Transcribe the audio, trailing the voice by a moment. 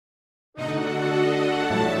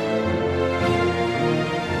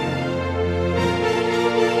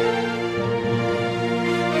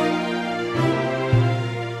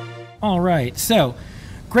All right, so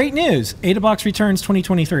great news. ADABOX returns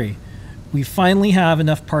 2023. We finally have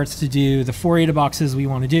enough parts to do the 4 ADABOXes we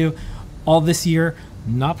want to do. All this year,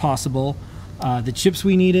 not possible. The chips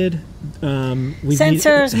we needed.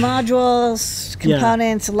 Sensors, modules,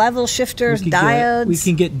 components, level shifters, diodes. We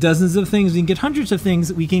can get dozens of things. We can get hundreds of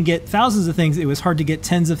things. We can get thousands of things. It was hard to get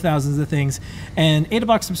tens of thousands of things. And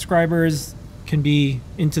ADABOX subscribers can be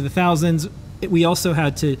into the thousands. We also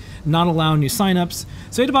had to not allow new signups.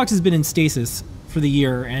 So ADABOX has been in stasis for the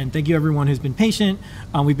year, and thank you everyone who's been patient.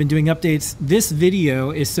 We've been doing updates. This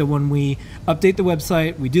video is so when we update the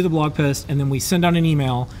website, we do the blog post, and then we send out an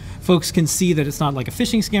email, folks can see that it's not like a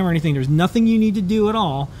phishing scam or anything. There's nothing you need to do at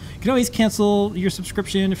all. You can always cancel your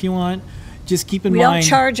subscription if you want. Just keep in mind. We don't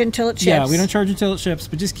charge until it ships. Yeah, we don't charge until it ships,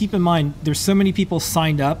 but just keep in mind, there's so many people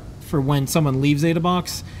signed up for when someone leaves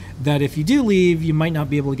ADABOX that if you do leave, you might not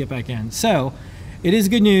be able to get back in. So it is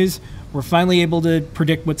good news. We're finally able to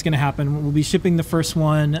predict what's going to happen. We'll be shipping the first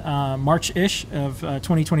one March-ish of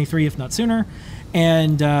 2023, if not sooner.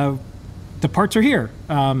 And the parts are here.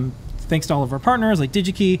 Thanks to all of our partners like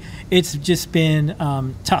DigiKey. It's just been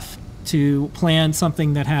tough to plan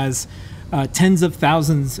something that has tens of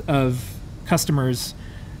thousands of customers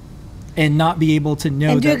and not be able to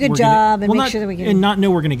know and do a good job and make sure that we get and not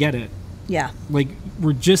know we're going to get it. Yeah. Like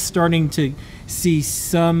we're just starting to see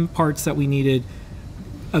some parts that we needed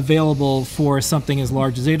available for something as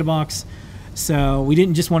large as ADABOX. So we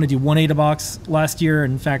didn't just want to do one ADABOX last year.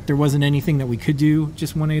 In fact, there wasn't anything that we could do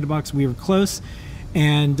just one ADABOX. We were close,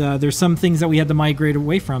 and there's some things that we had to migrate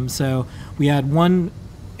away from. So we had one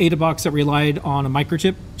ADABOX that relied on a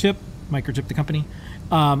Microchip the company,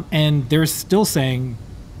 and they're still saying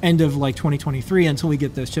end of like 2023 until we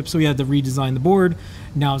get those chips. So we had to redesign the board.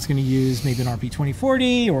 Now it's going to use maybe an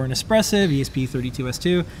RP2040 or an Espressive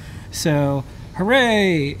ESP32S2. So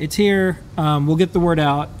hooray, it's here. We'll get the word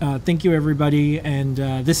out. Thank you, everybody. And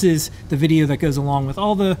this is the video that goes along with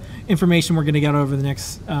all the information we're going to get over the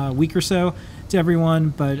next week or so to everyone.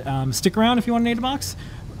 But stick around if you want an ADABOX.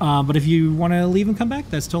 But if you want to leave and come back,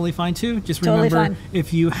 that's totally fine too. Just remember,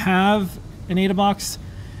 if you have an ADABOX,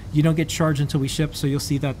 you don't get charged until we ship. So you'll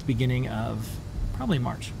see that at the beginning of probably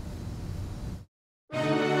March.